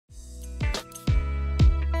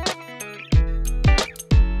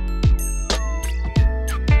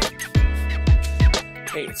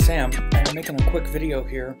it's Sam, and I'm making a quick video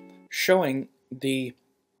here showing the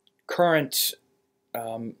current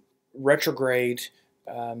retrograde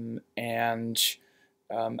and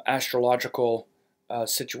astrological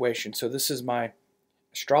situation. So this is my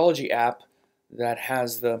astrology app that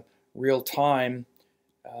has the real-time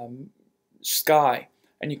sky,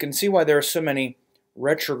 and you can see why there are so many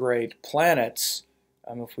retrograde planets.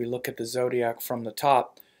 If we look at the zodiac from the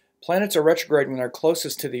top, planets are retrograde when they're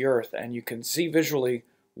closest to the Earth, and you can see visually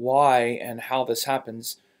why and how this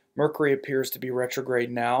happens. Mercury appears to be retrograde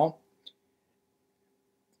now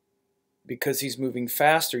because he's moving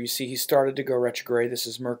faster. You see he started to go retrograde. This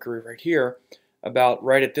is Mercury right here, about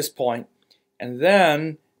right at this point. And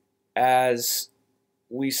then as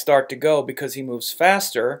we start to go, because he moves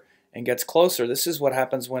faster and gets closer, this is what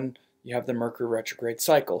happens when you have the Mercury retrograde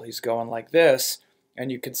cycle. He's going like this,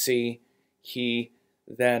 and you can see he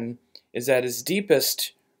then is at his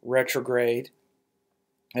deepest retrograde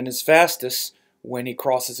and his fastest when he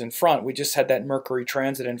crosses in front. We just had that Mercury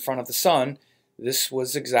transit in front of the Sun. This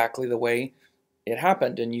was exactly the way it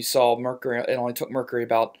happened, and you saw Mercury, it only took Mercury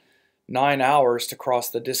about 9 hours to cross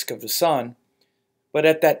the disk of the Sun. But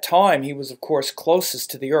at that time, he was, of course, closest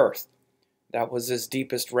to the Earth. That was his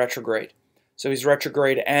deepest retrograde. So he's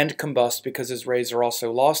retrograde and combust because his rays are also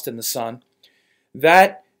lost in the Sun.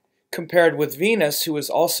 That compared with Venus, who is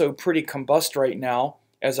also pretty combust right now,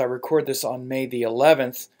 as I record this on May the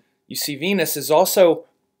 11th, you see Venus is also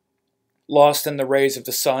lost in the rays of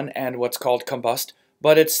the Sun and what's called combust,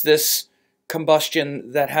 but it's this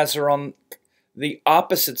combustion that has her on the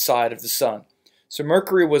opposite side of the Sun. So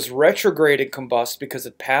Mercury was retrograde and combust because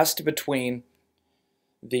it passed between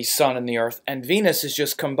the Sun and the Earth, and Venus is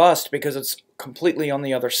just combust because it's completely on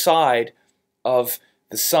the other side of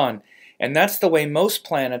the Sun. And that's the way most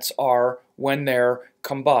planets are when they're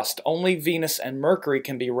combust. Only Venus and Mercury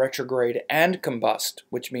can be retrograde and combust,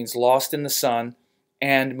 which means lost in the Sun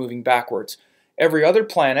and moving backwards. Every other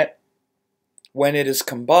planet, when it is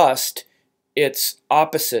combust, it's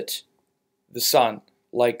opposite the Sun.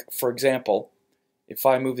 Like, for example, if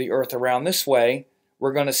I move the Earth around this way,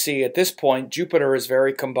 we're going to see at this point Jupiter is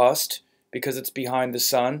very combust because it's behind the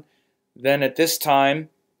Sun. Then at this time,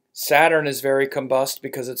 Saturn is very combust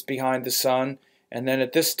because it's behind the Sun. And then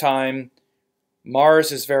at this time,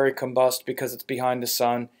 Mars is very combust because it's behind the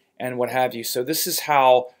Sun, and what have you. So this is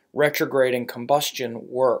how retrograde and combustion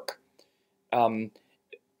work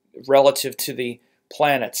relative to the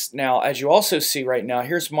planets. Now, as you also see right now,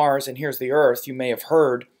 here's Mars and here's the Earth. You may have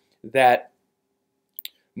heard that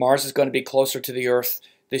Mars is going to be closer to the Earth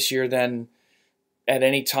this year than at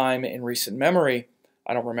any time in recent memory.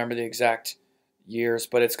 I don't remember the exact years,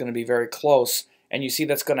 but it's going to be very close. And you see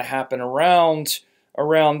that's going to happen around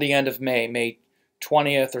the end of May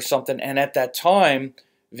 20th or something. And at that time,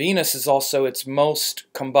 Venus is also its most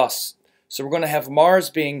combust. So we're going to have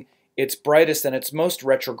Mars being its brightest and its most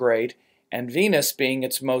retrograde, and Venus being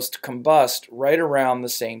its most combust right around the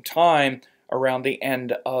same time, around the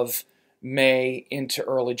end of May into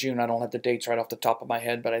early June. I don't have the dates right off the top of my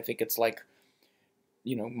head, but I think it's like,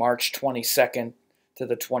 March 22nd to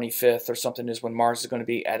the 25th or something is when Mars is going to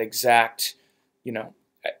be at exact,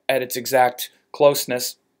 at its exact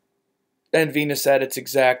closeness, and Venus at its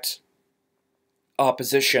exact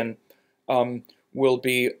opposition will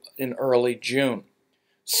be in early June.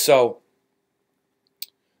 So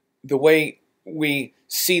the way we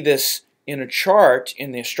see this in a chart,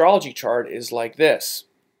 in the astrology chart, is like this.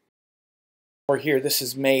 Or here, this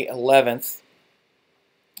is May 11th,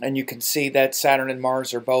 and you can see that Saturn and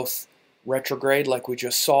Mars are both retrograde like we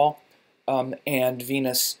just saw, and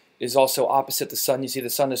Venus is also opposite the Sun. You see the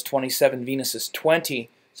Sun is 27, Venus is 20.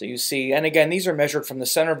 So you see, and again, these are measured from the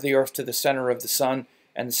center of the Earth to the center of the Sun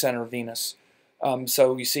and the center of Venus.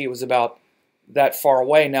 So you see it was about that far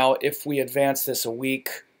away. Now, if we advance this a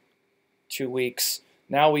week, 2 weeks,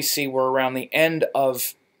 now we see we're around the end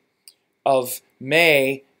of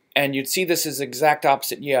May, and you'd see this is exact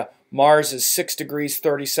opposite. Yeah, Mars is 6 degrees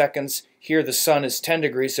 30 seconds. Here the Sun is 10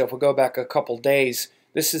 degrees. So if we go back a couple days,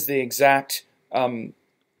 this is the exact opposition.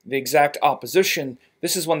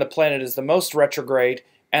 This is when the planet is the most retrograde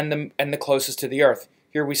and the closest to the Earth.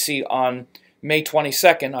 Here we see on May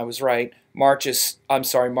 22nd, I was right, Mars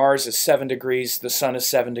is 7 degrees, the Sun is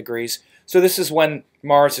 7 degrees. So this is when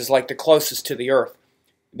Mars is like the closest to the Earth.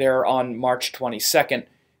 There on March 22nd.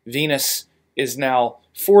 Venus is now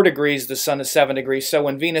 4 degrees, the Sun is 7 degrees. So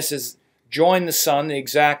when Venus is joined the Sun, the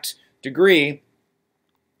exact degree,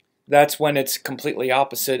 that's when it's completely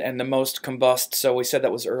opposite and the most combust. So we said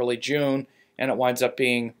that was early June, and it winds up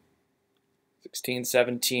being 16,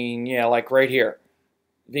 17, yeah, like right here.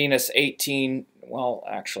 Venus 18, well,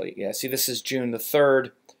 actually, yeah, see, this is June the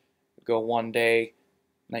 3rd. go 1 day,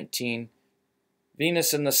 19.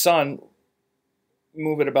 Venus and the Sun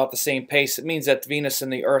move at about the same pace. It means that Venus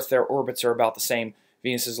and the Earth, their orbits are about the same.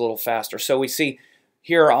 Venus is a little faster. So we see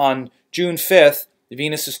here on June 5th,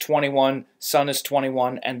 Venus is 21, Sun is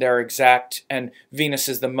 21, and they're exact, and Venus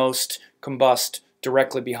is the most combust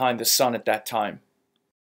directly behind the Sun at that time.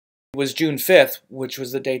 It was June 5th, which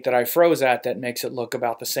was the date that I froze at, that makes it look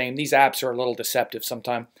about the same. These apps are a little deceptive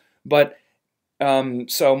sometimes. But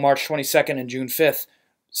so March 22nd and June 5th.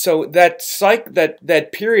 So that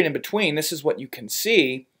period in between, this is what you can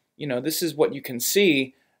see. This is what you can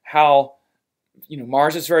see, how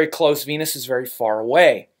Mars is very close, Venus is very far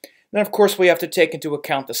away. Then, of course, we have to take into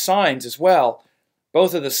account the signs as well.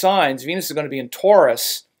 Both of the signs, Venus is going to be in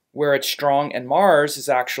Taurus, where it's strong, and Mars is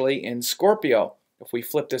actually in Scorpio. If we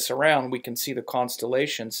flip this around, we can see the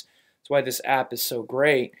constellations. That's why this app is so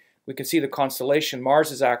great. We can see the constellation. Mars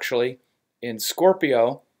is actually in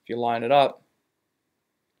Scorpio, if you line it up.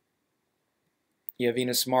 Yeah,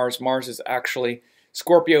 Venus, Mars. Mars is actually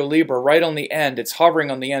Scorpio, Libra, right on the end. It's hovering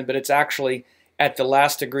on the end, but it's actually at the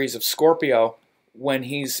last degrees of Scorpio when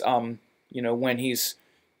he's,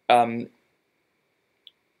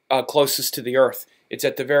 closest to the Earth. It's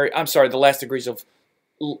at the the last degrees of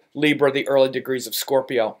Libra, the early degrees of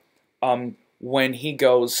Scorpio. When he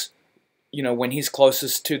goes, when he's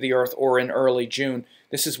closest to the Earth, or in early June,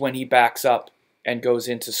 this is when he backs up and goes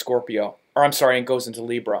into Scorpio, and goes into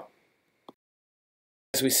Libra.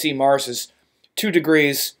 As we see, Mars is 2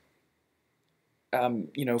 degrees,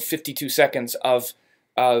 52 seconds of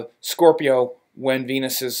Scorpio when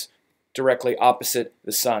Venus is directly opposite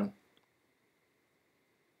the Sun.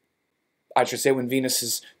 I should say when Venus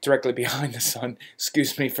is directly behind the Sun.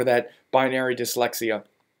 Excuse me for that binary dyslexia.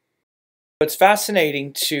 It's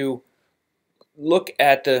fascinating to look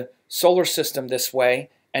at the solar system this way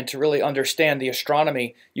and to really understand the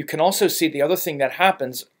astronomy. You can also see the other thing that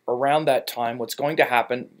happens around that time, what's going to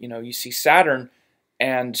happen. You see Saturn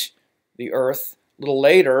and the Earth a little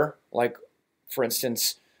later, like, for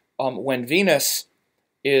instance, when Venus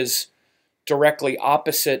is directly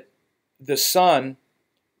opposite the Sun,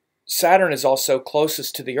 Saturn is also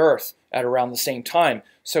closest to the Earth at around the same time.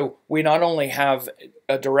 So we not only have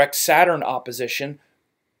a direct Saturn opposition,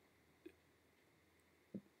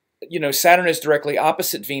 Saturn is directly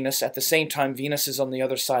opposite Venus. At the same time, Venus is on the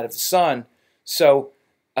other side of the Sun. So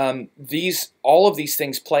all of these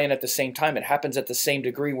things play in at the same time. It happens at the same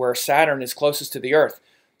degree where Saturn is closest to the Earth.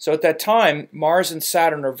 So at that time, Mars and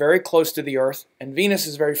Saturn are very close to the Earth, and Venus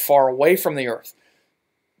is very far away from the Earth.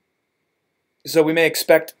 So we may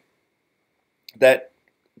expect that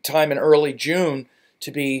time in early June to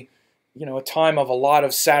be, a time of a lot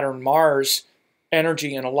of Saturn-Mars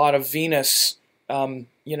energy and a lot of Venus, in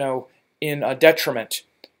a detriment,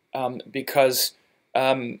 because,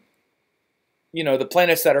 the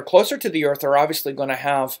planets that are closer to the Earth are obviously going to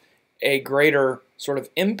have a greater sort of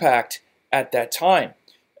impact at that time.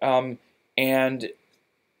 And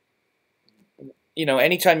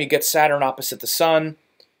anytime you get Saturn opposite the Sun,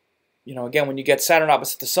 again, when you get Saturn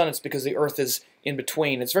opposite the Sun, it's because the Earth is in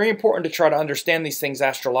between. It's very important to try to understand these things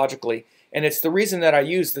astrologically, and it's the reason that I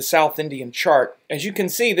use the South Indian chart. As you can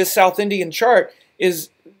see, this South Indian chart is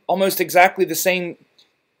almost exactly the same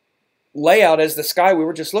layout as the sky we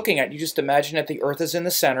were just looking at. You just imagine that the Earth is in the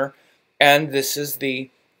center, and this is these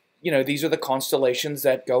are the constellations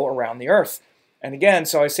that go around the Earth. And again,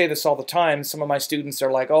 so I say this all the time, some of my students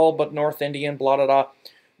are like, oh, but North Indian, blah, blah, blah.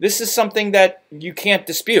 This is something that you can't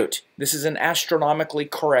dispute. This is an astronomically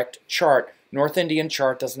correct chart. North Indian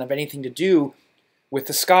chart doesn't have anything to do with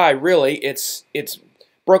the sky, really. It's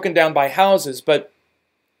broken down by houses, but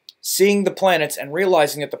seeing the planets and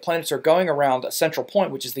realizing that the planets are going around a central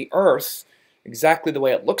point, which is the Earth, exactly the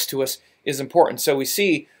way it looks to us, is important. So we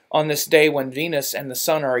see on this day when Venus and the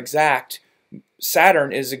Sun are exact,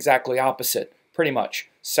 Saturn is exactly opposite, pretty much.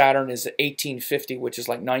 Saturn is at 1850, which is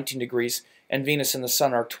like 19 degrees, and Venus and the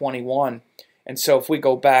Sun are 21. And so if we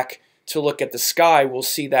go back to look at the sky, we'll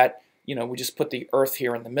see that, we just put the Earth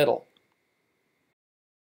here in the middle.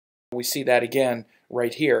 We see that again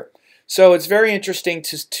right here. So it's very interesting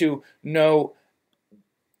to know,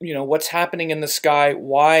 what's happening in the sky,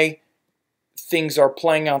 why things are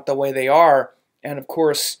playing out the way they are. And of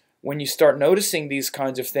course, when you start noticing these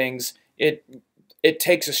kinds of things, it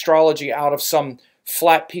takes astrology out of some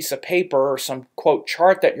flat piece of paper or some, quote,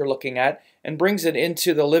 chart that you're looking at and brings it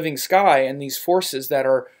into the living sky and these forces that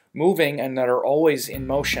are moving and that are always in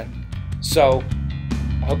motion. So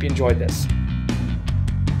I hope you enjoyed this.